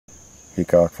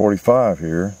Peacock 45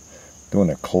 here, doing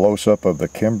a close-up of the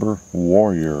Kimber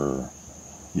Warrior.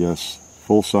 Yes,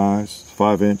 full size,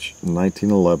 5-inch,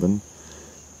 1911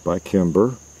 by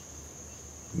Kimber.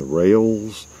 The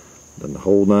rails, and the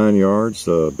whole 9 yards,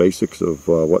 the basics of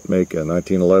what make a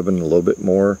 1911 a little bit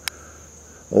more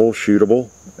old shootable,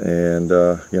 and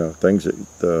you know, things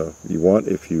that you want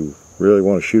if you really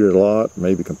want to shoot it a lot,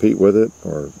 maybe compete with it,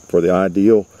 or for the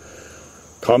ideal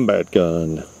combat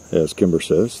gun. As Kimber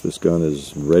says, this gun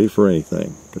is ready for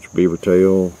anything. Got your beaver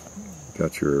tail,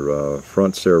 got your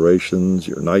front serrations,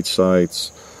 your night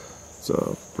sights. It's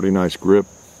a pretty nice grip,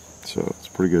 so it's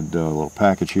a pretty good little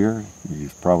package here.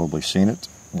 You've probably seen it.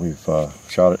 We've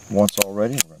shot it once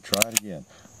already. We're going to try it again.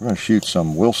 We're going to shoot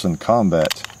some Wilson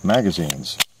Combat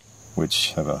magazines,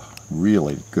 which have a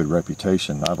really good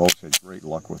reputation. I've always had great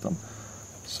luck with them.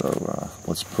 So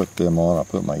let's put them on. I'll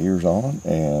put my ears on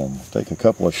and take a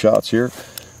couple of shots here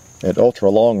at ultra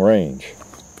long range.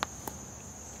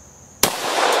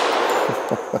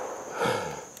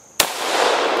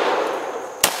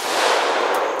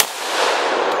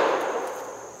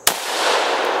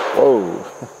 Whoa.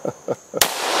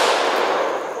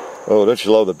 Oh, don't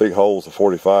you love the big holes the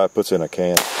 45 puts in a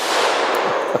can?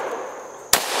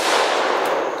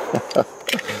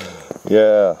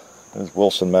 Yeah, those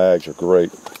Wilson mags are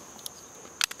great.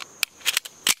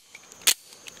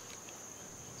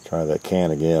 Try that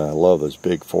can again. I love those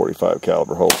big 45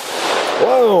 caliber holes.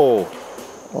 Whoa!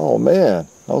 Oh man,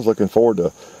 I was looking forward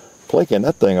to plaking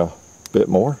that thing a bit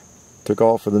more. Took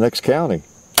off for the next county.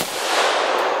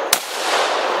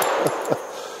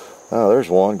 Oh, there's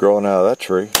one growing out of that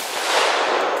tree.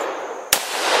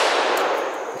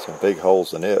 Some big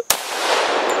holes in it.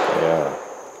 Yeah.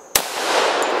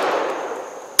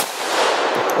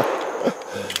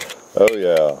 Oh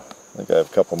yeah. I think I have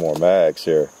a couple more mags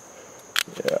here.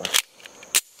 Yeah.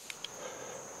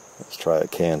 Let's try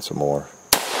that can some more.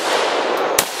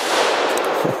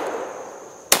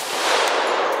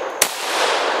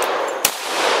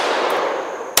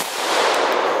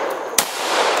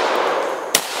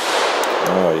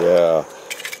 Oh yeah.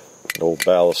 An old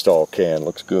Ballistol can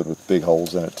looks good with big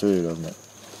holes in it too, doesn't it?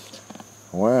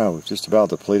 Wow, we've just about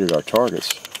depleted our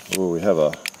targets. Oh, we have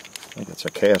I think it's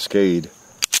a Cascade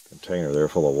container there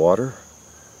full of water.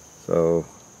 So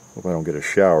hope I don't get a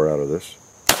shower out of this.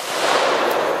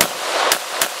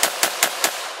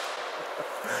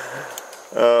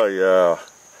 Oh yeah,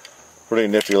 pretty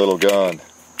nifty little gun.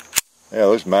 Yeah,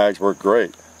 those mags work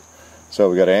great. So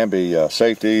we got ambi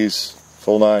safeties,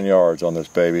 full 9 yards on this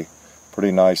baby.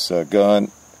 Pretty nice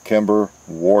gun, Kimber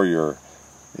Warrior.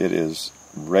 It is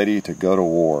ready to go to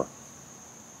war.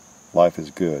 Life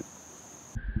is good.